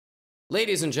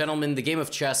Ladies and gentlemen, the game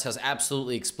of chess has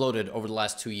absolutely exploded over the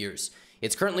last 2 years.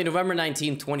 It's currently November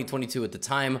 19, 2022 at the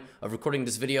time of recording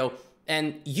this video,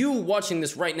 and you watching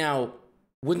this right now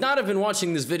would not have been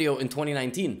watching this video in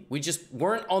 2019. We just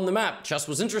weren't on the map. Chess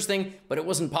was interesting, but it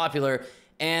wasn't popular,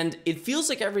 and it feels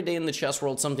like every day in the chess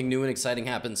world something new and exciting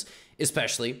happens,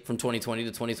 especially from 2020 to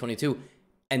 2022.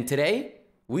 And today,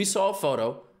 we saw a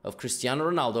photo of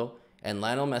Cristiano Ronaldo and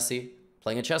Lionel Messi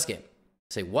playing a chess game.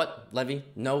 Say, what, Levy?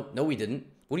 No, we didn't.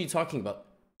 What are you talking about?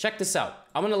 Check this out.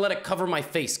 I'm going to let it cover my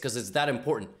face because it's that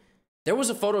important. There was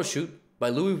a photo shoot by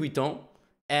Louis Vuitton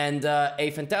and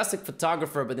a fantastic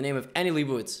photographer by the name of Annie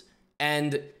Leibovitz.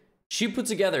 And she put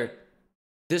together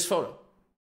this photo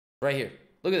right here.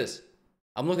 Look at this.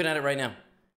 I'm looking at it right now.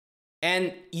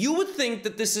 And you would think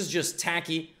that this is just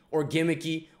tacky or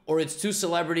gimmicky, or it's two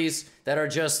celebrities that are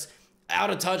just out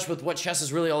of touch with what chess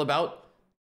is really all about.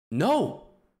 No.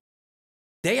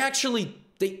 They actually,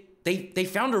 they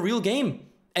found a real game.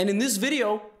 And in this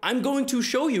video, I'm going to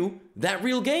show you that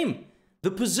real game. The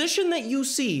position that you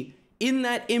see in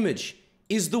that image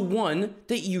is the one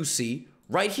that you see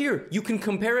right here. You can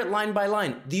compare it line by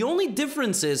line. The only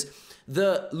difference is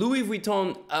the Louis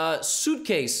Vuitton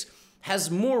suitcase has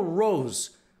more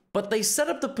rows, but they set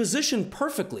up the position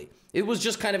perfectly. It was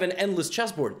just kind of an endless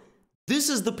chessboard. This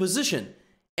is the position.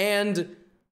 And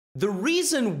the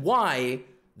reason why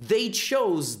they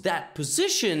chose that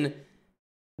position,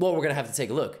 well, we're going to have to take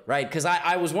a look, right? Because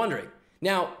I was wondering.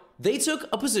 Now, they took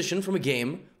a position from a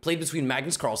game played between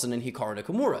Magnus Carlsen and Hikaru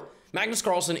Nakamura. Magnus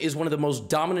Carlsen is one of the most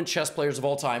dominant chess players of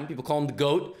all time. People call him the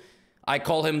GOAT. I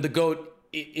call him the GOAT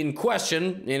in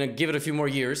question, and give it a few more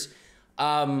years.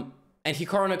 And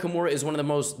Hikaru Nakamura is one of the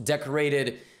most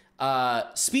decorated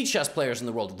speed chess players in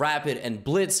the world, rapid and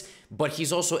blitz, but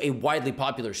he's also a widely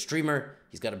popular streamer.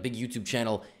 He's got a big YouTube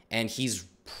channel, and he's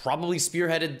probably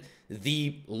spearheaded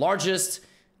the largest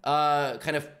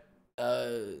skyrocketing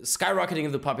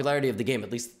of the popularity of the game,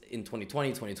 at least in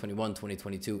 2020, 2021,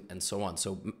 2022, and so on.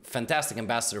 So fantastic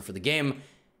ambassador for the game.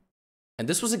 And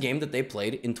this was a game that they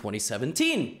played in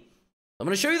 2017. I'm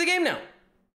going to show you the game now.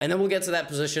 And then we'll get to that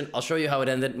position. I'll show you how it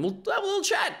ended, and we'll have a little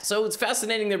chat. So it's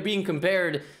fascinating they're being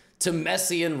compared to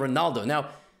Messi and Ronaldo. Now,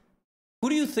 who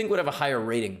do you think would have a higher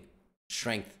rating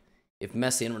strength if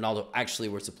Messi and Ronaldo actually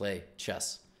were to play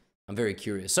chess? I'm very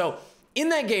curious. So in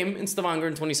that game, in Stavanger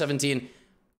in 2017,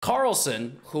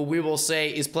 Carlsen, who we will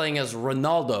say is playing as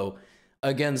Ronaldo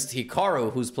against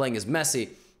Hikaru, who's playing as Messi,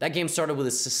 that game started with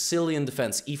a Sicilian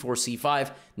defense, e4,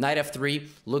 c5, knight f3,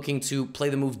 looking to play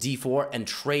the move d4 and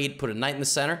trade, put a knight in the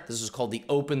center. This is called the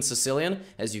open Sicilian.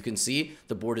 As you can see,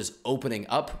 the board is opening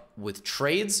up with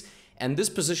trades, and this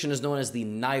position is known as the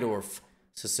Najdorf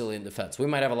Sicilian defense. We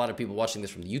might have a lot of people watching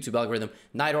this from the YouTube algorithm.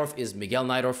 Najdorf is Miguel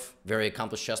Najdorf, very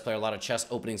accomplished chess player. A lot of chess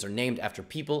openings are named after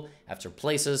people, after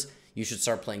places. You should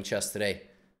start playing chess today.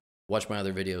 Watch my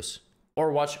other videos,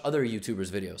 or watch other YouTubers'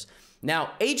 videos.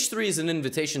 Now, h3 is an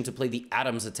invitation to play the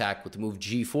Adams attack with the move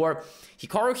g4.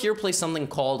 Hikaru here plays something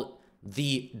called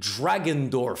the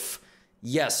Dragendorf.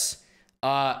 Yes,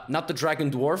 not the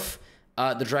Dragon Dwarf,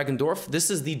 the Dragendorf.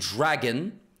 This is the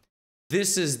dragon.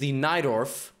 This is the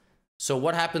Najdorf. So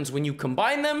what happens when you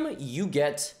combine them? You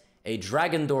get a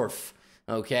Dragendorf,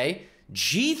 okay?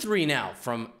 G3 now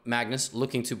from Magnus,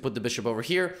 looking to put the bishop over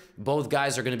here. Both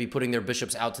guys are going to be putting their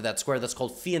bishops out to that square. That's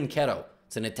called fianchetto.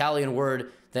 It's an Italian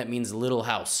word that means little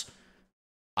house.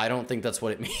 I don't think that's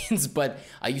what it means, but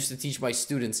I used to teach my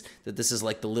students that this is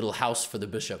like the little house for the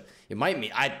bishop. It might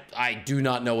mean, I do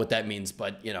not know what that means,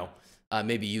 but you know,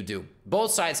 maybe you do.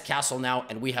 Both sides castle now,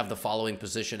 and we have the following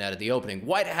position out of the opening.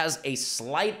 White has a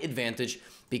slight advantage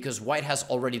because white has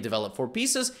already developed 4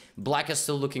 pieces. Black is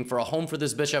still looking for a home for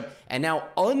this bishop, and now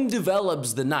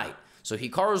undevelops the knight. So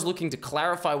Hikaru is looking to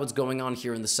clarify what's going on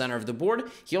here in the center of the board.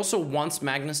 He also wants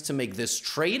Magnus to make this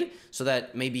trade so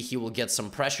that maybe he will get some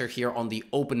pressure here on the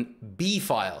open B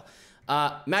file.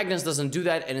 Magnus doesn't do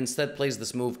that and instead plays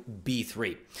this move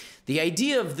b3. The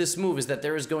idea of this move is that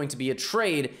there is going to be a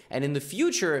trade, and in the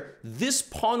future, this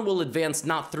pawn will advance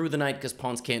not through the knight because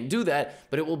pawns can't do that,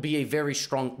 but it will be a very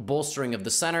strong bolstering of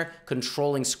the center,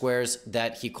 controlling squares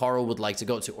that Hikaru would like to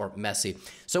go to, or Messi.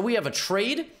 So we have a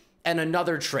trade and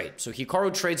another trade. So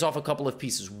Hikaru trades off a couple of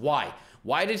pieces. Why?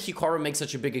 Why did Hikaru make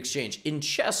such a big exchange? In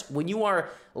chess, when you are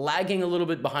lagging a little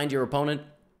bit behind your opponent,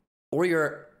 or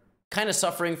you're kind of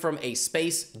suffering from a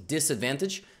space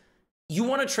disadvantage, you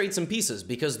want to trade some pieces,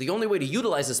 because the only way to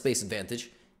utilize a space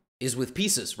advantage is with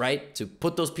pieces, right? To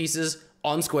put those pieces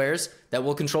on squares that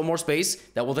will control more space,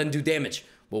 that will then do damage.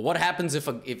 Well, what happens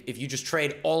if you just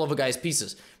trade all of a guy's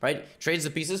pieces, right? Trades the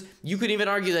pieces. You could even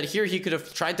argue that here he could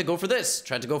have tried to go for this,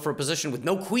 tried to go for a position with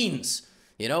no queens.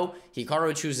 You know,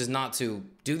 Hikaru chooses not to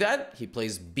do that. He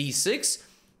plays b6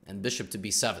 and bishop to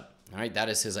b7. All right, that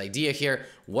is his idea here.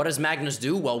 What does Magnus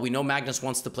do? Well, we know Magnus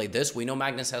wants to play this. We know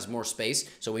Magnus has more space.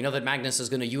 So we know that Magnus is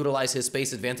going to utilize his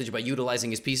space advantage by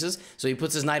utilizing his pieces. So he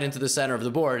puts his knight into the center of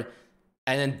the board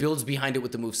and then builds behind it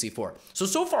with the move c4.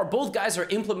 So far, both guys are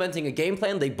implementing a game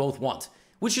plan they both want,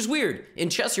 which is weird. In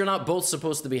chess, you're not both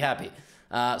supposed to be happy.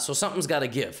 So something's got to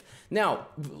give. Now,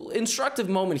 instructive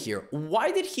moment here.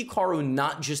 Why did Hikaru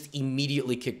not just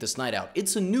immediately kick this knight out?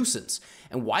 It's a nuisance.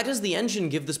 And why does the engine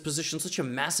give this position such a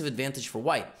massive advantage for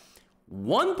white?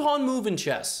 One pawn move in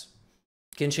chess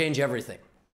can change everything.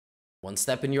 One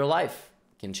step in your life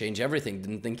can change everything.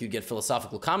 Didn't think you'd get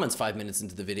philosophical comments 5 minutes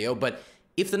into the video, but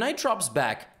if the knight drops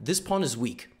back, this pawn is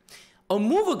weak. A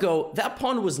move ago, that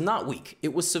pawn was not weak.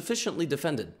 It was sufficiently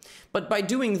defended. But by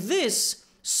doing this,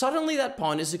 suddenly that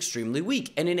pawn is extremely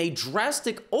weak. And in a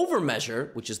drastic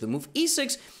overmeasure, which is the move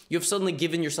e6, you have suddenly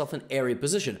given yourself an area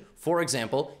position. For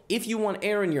example, if you want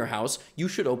air in your house, you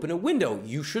should open a window.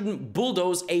 You shouldn't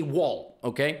bulldoze a wall,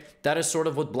 okay? That is sort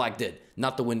of what black did,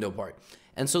 not the window part.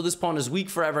 And so this pawn is weak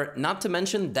forever, not to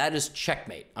mention that is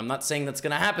checkmate. I'm not saying that's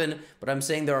going to happen, but I'm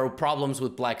saying there are problems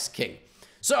with black's king.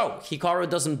 So, Hikaru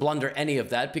doesn't blunder any of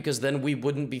that because then we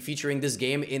wouldn't be featuring this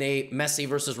game in a Messi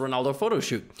versus Ronaldo photo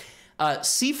shoot.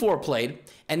 C4 played,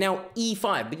 and now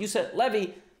E5. But you said,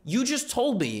 Levy, you just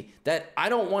told me that I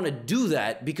don't want to do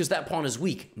that because that pawn is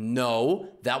weak. No,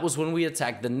 that was when we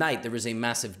attacked the knight. There is a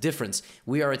massive difference.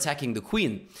 We are attacking the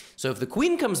queen. So if the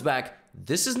queen comes back,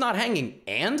 this is not hanging,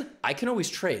 and I can always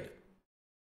trade.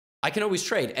 I can always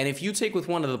trade. And if you take with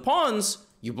one of the pawns,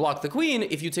 you block the queen.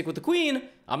 If you take with the queen,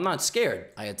 I'm not scared.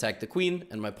 I attack the queen,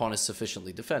 and my pawn is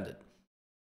sufficiently defended.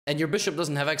 And your bishop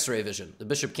doesn't have X-ray vision. The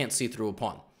bishop can't see through a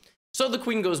pawn. So the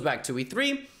queen goes back to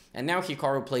E3, and now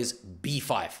Hikaru plays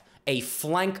B5, a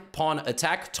flank pawn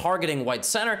attack targeting white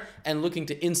center and looking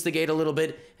to instigate a little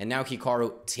bit. And now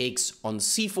Hikaru takes on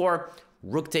C4,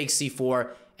 rook takes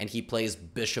C4, and he plays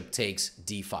bishop takes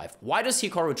D5. Why does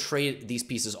Hikaru trade these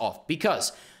pieces off?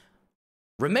 Because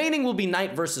remaining will be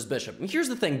knight versus bishop. And here's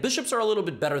the thing, bishops are a little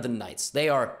bit better than knights. They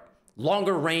are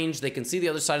longer range, they can see the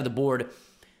other side of the board,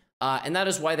 and that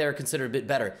is why they're considered a bit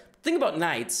better. The thing about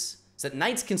knights is that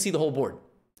knights can see the whole board.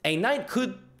 A knight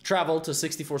could travel to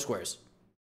 64 squares.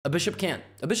 A bishop can't.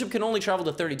 A bishop can only travel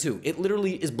to 32. It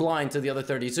literally is blind to the other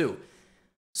 32.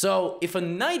 So if a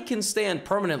knight can stand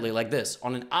permanently like this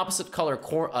on an opposite color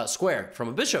square from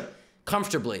a bishop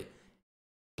comfortably,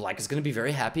 black is going to be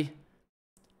very happy.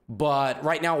 But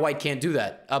right now, white can't do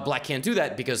that. Black can't do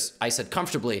that because I said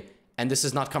comfortably, and this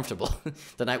is not comfortable.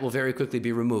 The knight will very quickly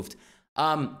be removed.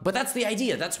 But that's the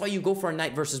idea. That's why you go for a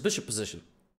knight versus bishop position.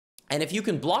 And if you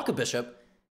can block a bishop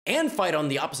and fight on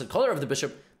the opposite color of the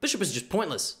bishop, bishop is just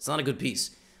pointless. It's not a good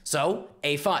piece. So,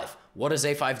 A5. What does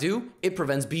A5 do? It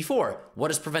prevents B4. What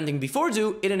does preventing B4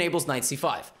 do? It enables knight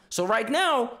C5. So right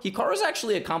now, Hikaru's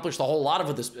actually accomplished a whole lot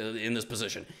of this in this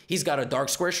position. He's got a dark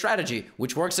square strategy,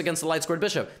 which works against the light squared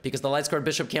bishop, because the light squared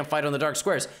bishop can't fight on the dark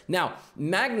squares. Now,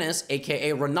 Magnus,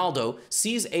 aka Ronaldo,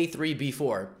 sees A3,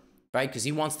 B4, right? Because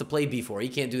he wants to play B4. He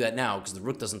can't do that now, because the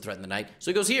rook doesn't threaten the knight.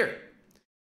 So he goes here.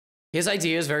 His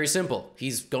idea is very simple.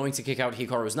 He's going to kick out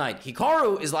Hikaru's knight.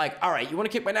 Hikaru is like, all right, you want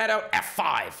to kick my knight out?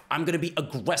 F5. I'm going to be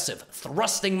aggressive,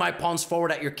 thrusting my pawns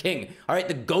forward at your king. All right,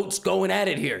 the goat's going at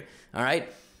it here. All right.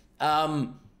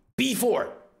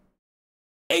 B4.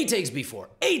 A takes B4.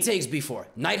 A takes B4.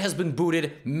 Knight has been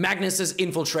booted. Magnus is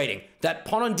infiltrating. That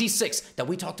pawn on D6 that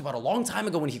we talked about a long time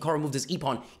ago when Hikaru moved his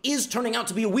E-pawn is turning out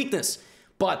to be a weakness.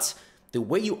 But the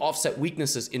way you offset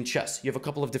weaknesses in chess, you have a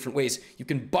couple of different ways. You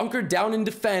can bunker down and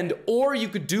defend, or you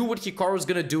could do what Hikaru's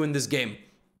gonna do in this game.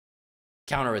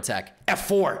 Counterattack.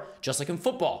 F4, just like in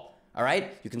football, all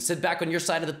right? You can sit back on your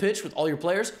side of the pitch with all your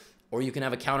players, or you can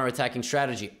have a counterattacking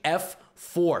strategy.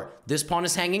 F4, this pawn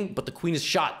is hanging, but the queen is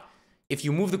shot. If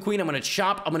you move the queen, I'm gonna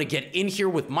chop, I'm gonna get in here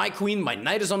with my queen, my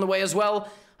knight is on the way as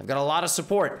well. I've got a lot of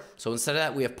support. So instead of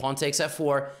that, we have pawn takes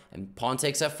F4, and pawn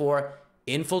takes F4,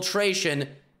 infiltration,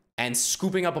 and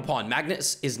scooping up a pawn.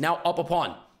 Magnus is now up a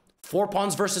pawn. 4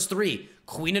 pawns versus 3.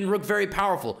 Queen and rook very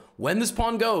powerful. When this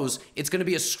pawn goes, it's going to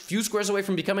be a few squares away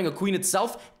from becoming a queen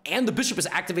itself, and the bishop is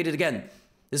activated again.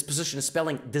 This position is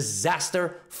spelling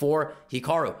disaster for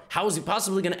Hikaru. How is he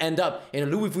possibly going to end up in a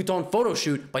Louis Vuitton photo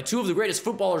shoot by 2 of the greatest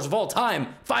footballers of all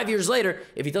time 5 years later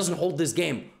if he doesn't hold this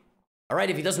game? All right,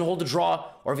 if he doesn't hold the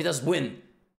draw or if he doesn't win.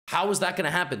 How is that going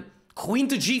to happen? Queen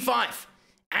to G5.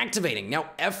 Activating. Now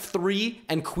F3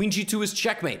 and Queen G2 is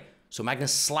checkmate. So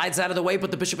Magnus slides out of the way,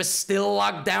 but the bishop is still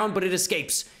locked down, but it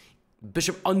escapes.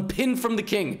 Bishop unpinned from the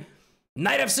king.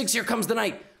 Knight F6, here comes the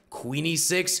knight. Queen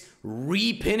e6,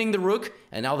 repinning the rook,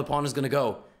 and now the pawn is going to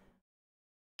go.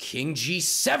 King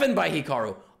g7 by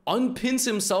Hikaru. Unpins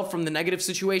himself from the negative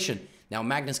situation. Now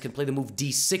Magnus can play the move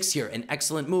d6 here, an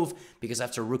excellent move, because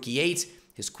after rook e8,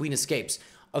 his queen escapes.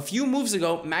 A few moves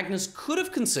ago, Magnus could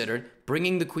have considered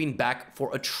bringing the queen back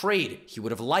for a trade. He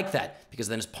would have liked that, because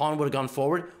then his pawn would have gone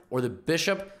forward, or the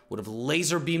bishop would have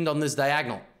laser beamed on this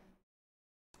diagonal.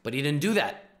 But he didn't do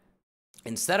that.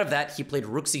 Instead of that, he played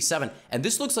rook c7, and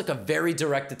this looks like a very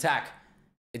direct attack.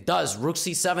 It does. Rook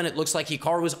c7, it looks like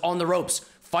Hikaru is on the ropes,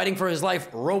 fighting for his life,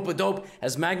 rope-a-dope,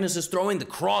 as Magnus is throwing the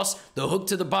cross, the hook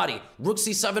to the body. Rook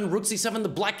c7, the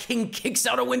black king kicks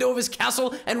out a window of his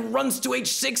castle and runs to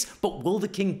h6, but will the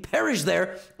king perish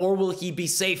there, or will he be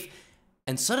safe?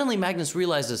 And suddenly Magnus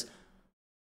realizes,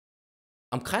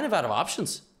 I'm kind of out of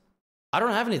options. I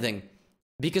don't have anything.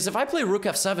 Because if I play rook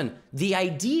f7, the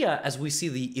idea, as we see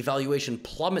the evaluation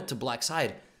plummet to black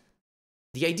side,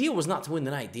 the idea was not to win the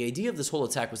knight. The idea of this whole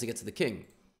attack was to get to the king.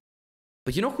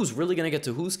 But you know who's really going to get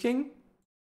to whose king?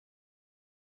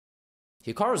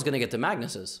 Hikaru's going to get to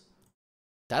Magnus's.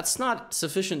 That's not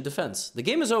sufficient defense. The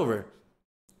game is over.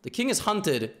 The king is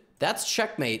hunted. That's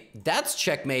checkmate. That's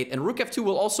checkmate. And rook f2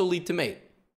 will also lead to mate.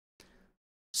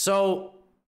 So,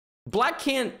 black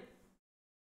can't...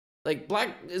 Like,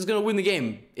 black is going to win the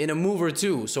game in a move or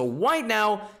two. So, white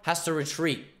now has to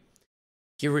retreat.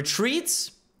 He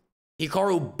retreats.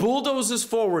 Hikaru bulldozes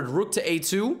forward, rook to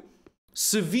a2.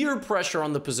 Severe pressure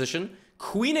on the position.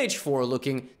 Queen h4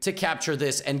 looking to capture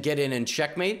this and get in and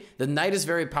checkmate. The knight is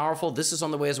very powerful. This is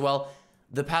on the way as well.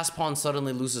 The passed pawn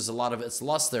suddenly loses a lot of its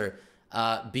luster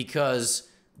because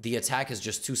the attack is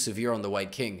just too severe on the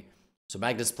white king. So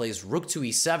Magnus plays rook to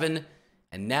e7.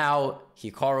 And now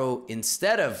Hikaru,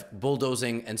 instead of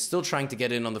bulldozing and still trying to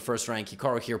get in on the first rank,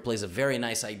 Hikaru here plays a very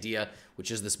nice idea,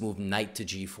 which is this move knight to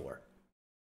g4.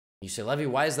 You say, Levy,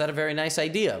 why is that a very nice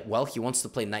idea? Well, he wants to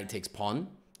play knight takes pawn,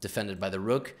 defended by the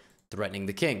rook, threatening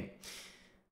the king.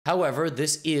 However,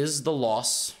 this is the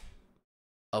loss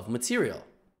of material.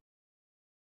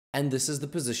 And this is the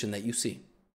position that you see.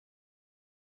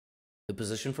 The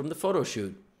position from the photo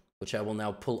shoot, which I will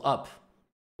now pull up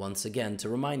once again to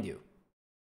remind you.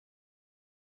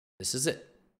 This is it.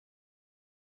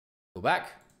 Go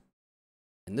back.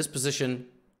 In this position,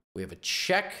 we have a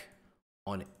check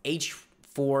on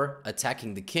h4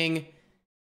 attacking the king,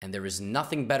 and there is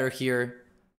nothing better here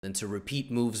than to repeat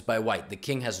moves by white. The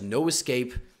king has no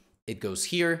escape. It goes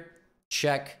here,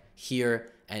 check, here,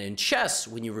 and in chess,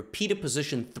 when you repeat a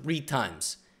position 3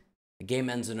 times, the game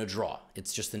ends in a draw.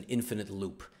 It's just an infinite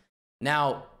loop.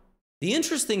 Now, the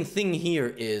interesting thing here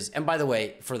is, and by the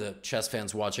way, for the chess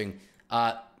fans watching,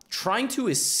 trying to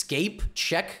escape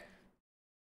check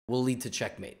will lead to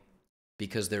checkmate,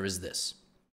 because there is this,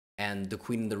 and the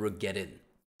queen and the rook get in.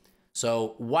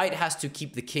 So white has to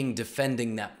keep the king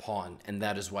defending that pawn, and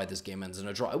that is why this game ends in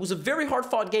a draw. It was a very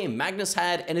hard-fought game. Magnus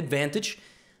had an advantage,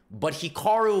 but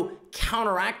Hikaru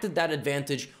counteracted that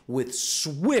advantage with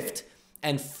swift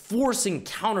and forcing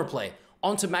counterplay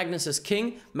onto Magnus's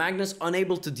king. Magnus,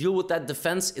 unable to deal with that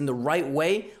defense in the right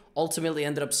way, ultimately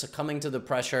ended up succumbing to the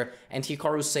pressure, and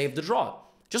Hikaru saved the draw.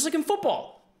 Just like in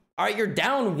football. All right, you're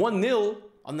down 1-0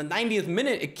 on the 90th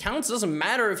minute. It counts. It doesn't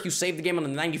matter if you save the game on the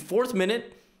 94th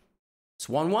minute. It's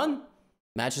 1-1.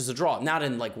 Match is a draw. Not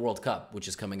in, like, World Cup, which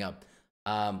is coming up.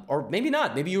 Or maybe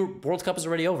not. Maybe your World Cup is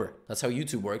already over. That's how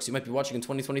YouTube works. You might be watching in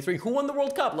 2023. Who won the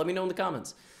World Cup? Let me know in the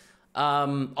comments.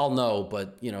 I'll know,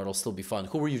 but, you know, it'll still be fun.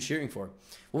 Who were you cheering for?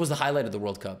 What was the highlight of the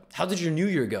World Cup? How did your New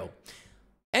Year go?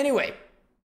 Anyway,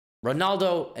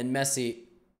 Ronaldo and Messi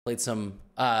played some,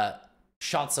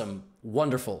 shot some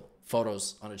wonderful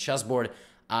photos on a chessboard.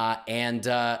 And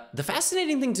the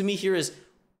fascinating thing to me here is,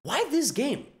 why this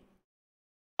game?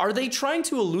 Are they trying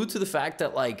to allude to the fact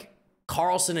that, like,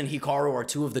 Carlsen and Hikaru are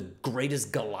 2 of the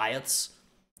greatest Goliaths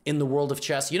in the world of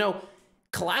chess? You know,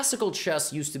 classical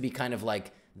chess used to be kind of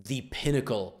like the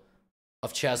pinnacle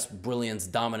of chess, brilliance,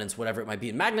 dominance, whatever it might be.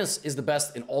 And Magnus is the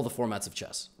best in all the formats of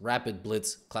chess. Rapid,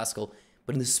 blitz, classical.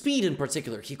 But in the speed in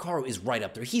particular, Hikaru is right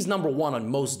up there. He's #1 on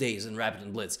most days in rapid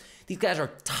and blitz. These guys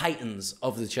are titans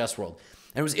of the chess world.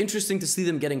 And it was interesting to see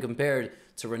them getting compared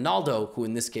to Ronaldo, who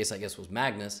in this case, I guess, was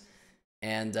Magnus,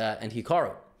 and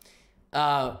Hikaru.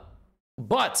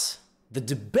 But the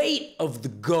debate of the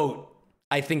GOAT,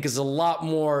 I think, is a lot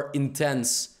more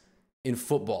intense in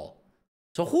football.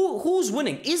 So who's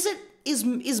winning? Is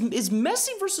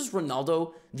Messi versus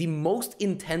Ronaldo the most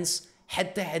intense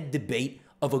head-to-head debate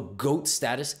of a GOAT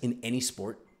status in any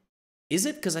sport? Is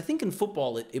it? Because I think in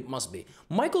football, it must be.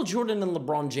 Michael Jordan and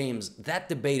LeBron James, that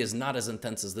debate is not as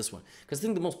intense as this one. Because I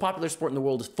think the most popular sport in the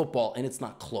world is football, and it's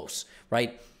not close,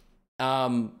 right?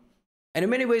 And in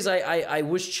many ways, I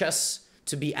wish chess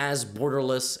to be as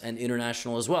borderless and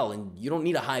international as well. And you don't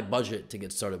need a high budget to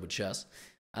get started with chess.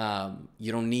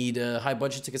 You don't need a high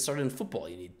budget to get started in football.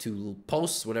 You need 2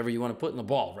 posts, whatever you want to put in the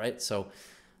ball, right? So,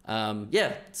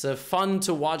 yeah, it's fun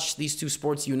to watch these 2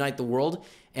 sports unite the world,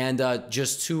 and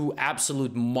just 2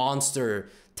 absolute monster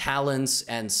talents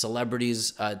and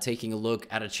celebrities taking a look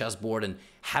at a chessboard and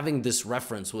having this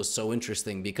reference was so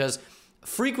interesting, because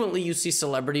frequently you see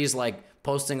celebrities like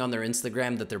posting on their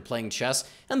Instagram that they're playing chess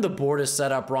and the board is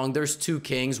set up wrong. There's 2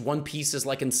 kings, one piece is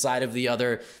like inside of the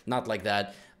other, not like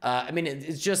that. I mean,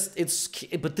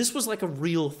 but this was like a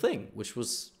real thing, which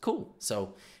was cool.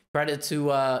 So credit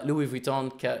to Louis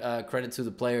Vuitton, credit to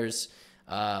the players,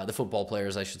 the football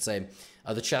players, I should say,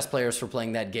 the chess players for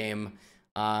playing that game,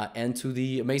 and to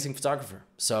the amazing photographer.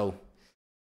 So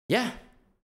yeah,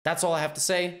 that's all I have to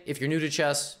say. If you're new to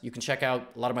chess, you can check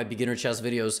out a lot of my beginner chess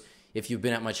videos. If you've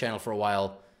been at my channel for a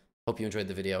while, hope you enjoyed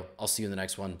the video. I'll see you in the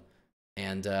next one.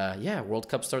 And yeah, World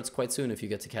Cup starts quite soon if you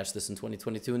get to catch this in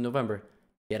 2022 in November.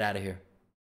 Get out of here.